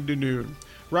from 10 to noon.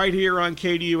 Right here on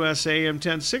KDUS AM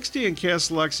 1060 and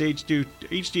KSLX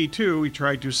HD2, we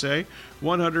tried to say,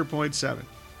 100.7.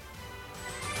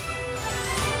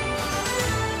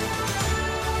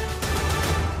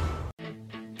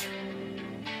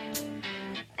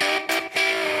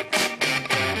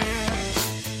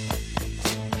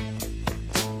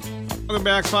 Welcome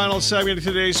back. Final segment of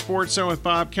today's Sports Zone with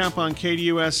Bob Kemp on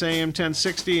KDUS AM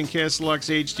 1060 and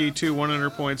KSLX HD2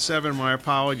 100.7. My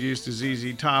apologies to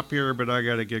ZZ Top here, but I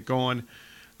got to get going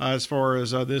as far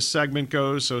as this segment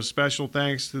goes. So special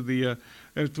thanks to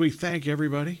we thank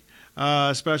everybody.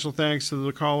 Special thanks to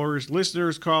the callers,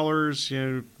 listeners, callers,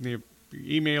 emailers,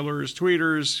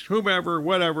 tweeters, whomever,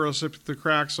 whatever else up the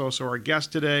cracks. Also our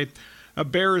guest today, a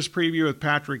Bears preview with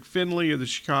Patrick Finley of the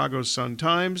Chicago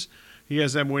Sun-Times. He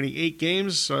has them winning 8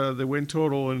 games. The win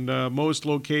total in most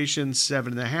locations,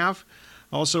 7.5.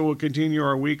 Also, we'll continue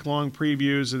our week-long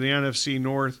previews of the NFC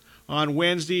North on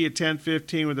Wednesday at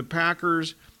 10:15 with the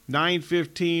Packers,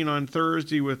 9:15 on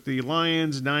Thursday with the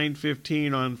Lions,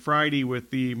 9:15 on Friday with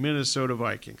the Minnesota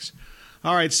Vikings.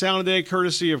 All right, Sound of the Day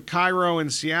courtesy of Cairo in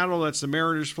Seattle. That's the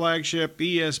Mariners flagship,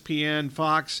 ESPN,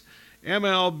 Fox,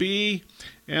 MLB,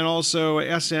 and also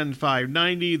SN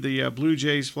 590, the Blue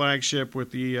Jays flagship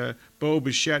with the Bo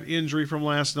Bichette injury from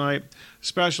last night.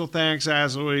 Special thanks,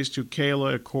 as always, to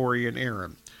Kayla, Corey, and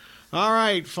Aaron. All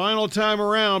right, final time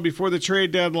around before the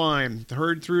trade deadline.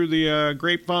 Heard through the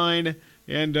grapevine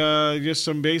And just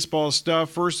some baseball stuff.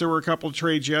 First, there were a couple of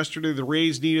trades yesterday. The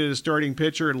Rays needed a starting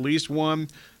pitcher, at least one.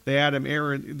 They added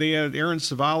Aaron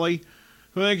Savali,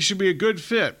 who I think should be a good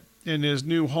fit in his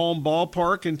new home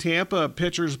ballpark in Tampa, a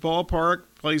pitcher's ballpark.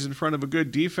 Plays in front of a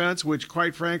good defense, which,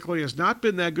 quite frankly, has not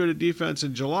been that good a defense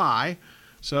in July.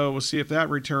 So we'll see if that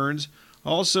returns.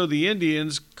 Also, the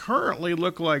Indians currently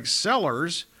look like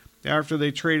sellers after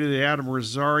they traded Ahmed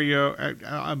Rosario,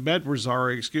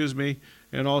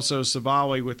 and also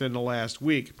Savali within the last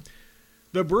week.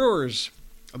 The Brewers,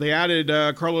 they added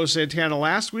Carlos Santana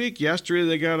last week. Yesterday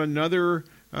they got another.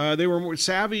 They were more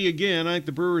savvy again. I think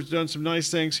the Brewers done some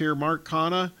nice things here. Mark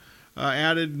Canha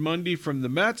added Monday from the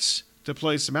Mets to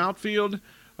play some outfield.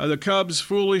 The Cubs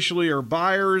foolishly are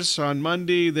buyers. On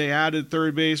Monday they added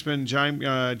third baseman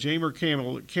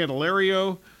Jamer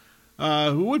Candelario,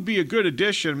 who would be a good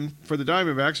addition for the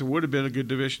Diamondbacks. It would have been a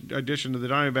good addition to the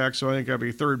Diamondbacks, so I think that'd be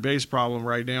a third base problem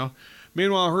right now.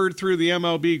 Meanwhile, heard through the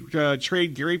MLB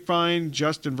trade grapevine,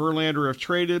 Justin Verlander, if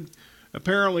traded,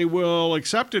 apparently will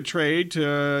accept a trade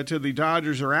to the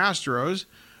Dodgers or Astros.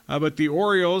 But the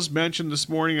Orioles, mentioned this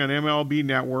morning on MLB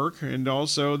Network, and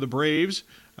also the Braves,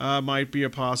 might be a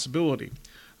possibility.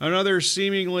 Another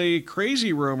seemingly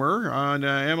crazy rumor on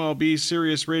MLB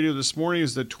Sirius Radio this morning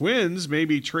is the Twins may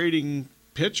be trading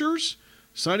pitchers,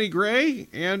 Sonny Gray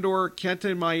and or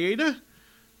Kenta Maeda.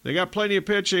 They got plenty of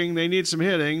pitching. They need some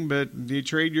hitting, but do you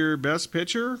trade your best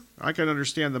pitcher? I can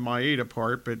understand the Maeda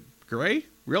part, but Gray?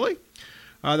 Really?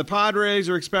 The Padres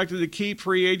are expected to keep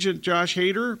free agent Josh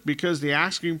Hader because the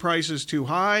asking price is too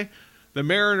high. The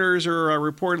Mariners are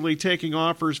reportedly taking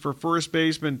offers for first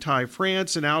baseman Ty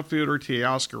France and outfielder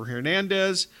Teoscar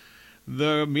Hernandez.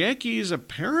 The Yankees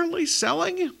apparently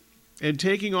selling and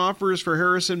taking offers for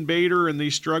Harrison Bader and the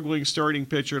struggling starting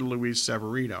pitcher Luis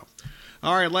Severino.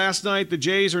 All right, last night the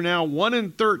Jays are now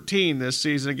 1-13 this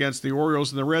season against the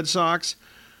Orioles and the Red Sox.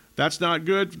 That's not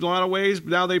good in a lot of ways,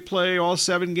 but now they play all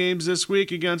 7 games this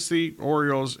week against the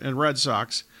Orioles and Red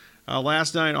Sox.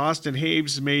 Last night, Austin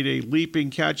Haves made a leaping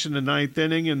catch in the 9th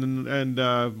inning and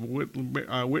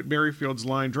Whit Merrifield's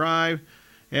line drive,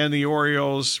 and the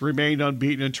Orioles remained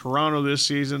unbeaten in Toronto this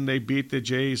season. They beat the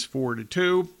Jays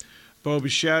 4-2. Bo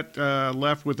Bichette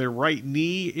left with a right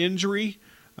knee injury,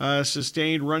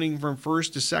 sustained running from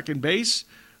first to second base.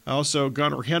 Also,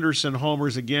 Gunnar Henderson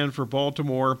homers again for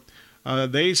Baltimore.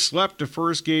 They swept the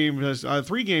first game,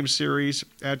 3-game series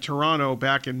at Toronto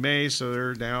back in May, so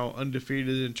they're now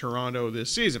undefeated in Toronto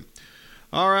this season.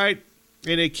 All right,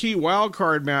 in a key wild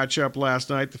card matchup last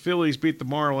night, the Phillies beat the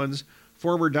Marlins.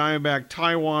 Former Diamondback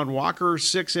Taijuan Walker,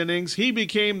 6 innings. He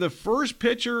became the first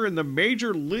pitcher in the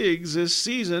major leagues this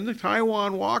season,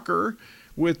 Taijuan Walker,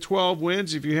 with 12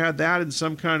 wins. If you had that in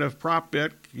some kind of prop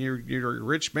bet, you're a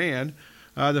rich man.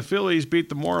 The Phillies beat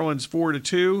the Marlins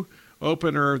 4-2.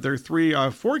 Opener of their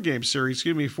 4-game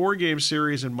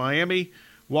series in Miami.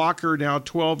 Walker now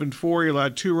 12-4. He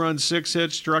allowed 2 runs, 6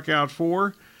 hits, struck out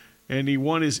 4, and he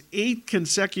won his 8th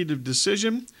consecutive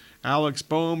decision. Alex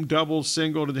Boehm double,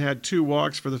 singled, and had 2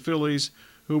 walks for the Phillies,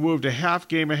 who moved a half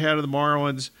game ahead of the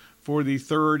Marlins for the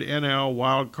 3rd NL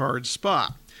wildcard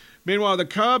spot. Meanwhile, the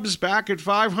Cubs back at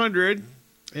 500,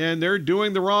 and they're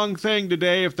doing the wrong thing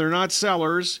today if they're not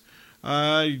sellers.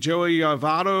 Joey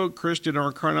Votto, Christian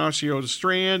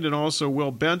Encarnacion-Strand, and also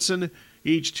Will Benson,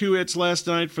 each 2 hits last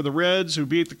night for the Reds, who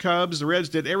beat the Cubs. The Reds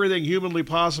did everything humanly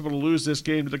possible to lose this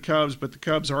game to the Cubs, but the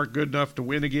Cubs aren't good enough to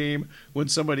win a game when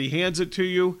somebody hands it to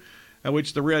you,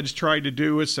 which the Reds tried to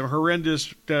do with some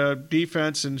horrendous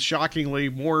defense and shockingly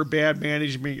more bad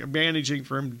managing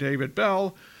from David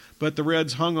Bell. But the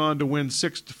Reds hung on to win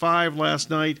 6-5 last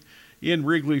night in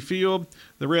Wrigley Field.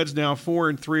 The Reds now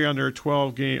 4-3 on their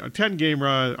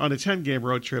 10-game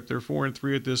road trip. They're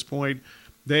 4-3 at this point.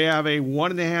 They have a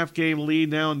 1.5-game lead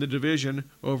now in the division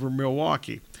over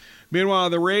Milwaukee.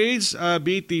 Meanwhile, the Rays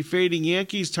beat the fading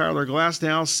Yankees. Tyler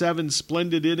Glasnow, 7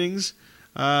 splendid innings.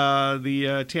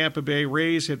 The Tampa Bay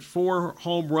Rays hit 4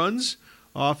 home runs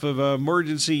off of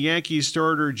emergency Yankees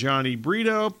starter Johnny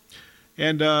Brito.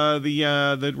 And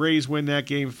the Rays win that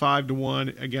game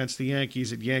 5-1 against the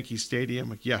Yankees at Yankee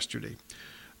Stadium yesterday.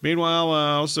 Meanwhile,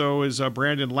 also is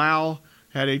Brandon Lau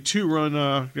had a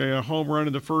 2-run home run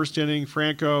in the first inning.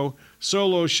 Franco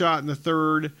solo shot in the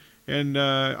 3rd, and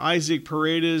Isaac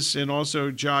Paredes and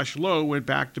also Josh Lowe went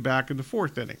back-to-back in the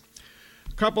 4th inning.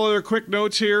 A couple other quick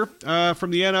notes here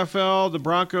from the NFL. The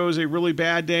Broncos, a really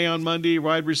bad day on Monday.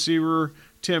 Wide receiver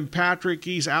Tim Patrick,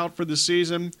 he's out for the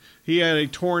season. He had a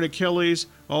torn Achilles.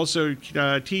 Also,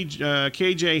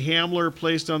 KJ Hamler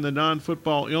placed on the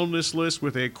non-football illness list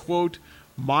with a, quote,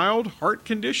 mild heart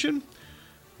condition.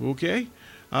 Okay.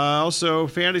 Also,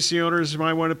 fantasy owners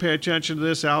might want to pay attention to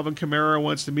this. Alvin Kamara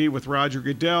wants to meet with Roger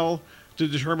Goodell to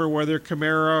determine whether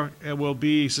Kamara will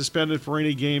be suspended for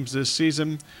any games this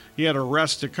season. He had a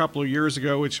rest a couple of years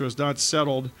ago, which was not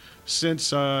settled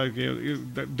since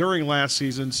during last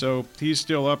season, so he's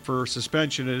still up for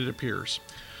suspension, it appears.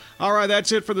 All right,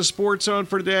 that's it for the Sports Zone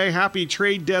for today. Happy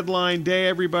trade deadline day,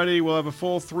 everybody. We'll have a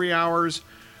full 3 hours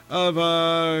of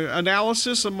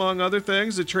analysis, among other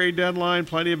things. The trade deadline,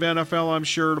 plenty of NFL, I'm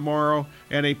sure, tomorrow,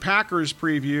 and a Packers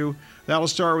preview. That'll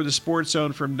start with the Sports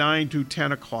Zone from 9 to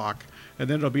 10 o'clock. And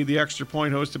then it'll be the Extra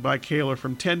Point hosted by Kayla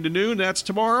from 10 to noon. That's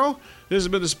tomorrow. This has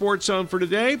been the Sports Zone for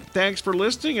today. Thanks for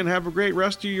listening, and have a great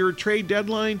rest of your trade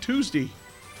deadline Tuesday.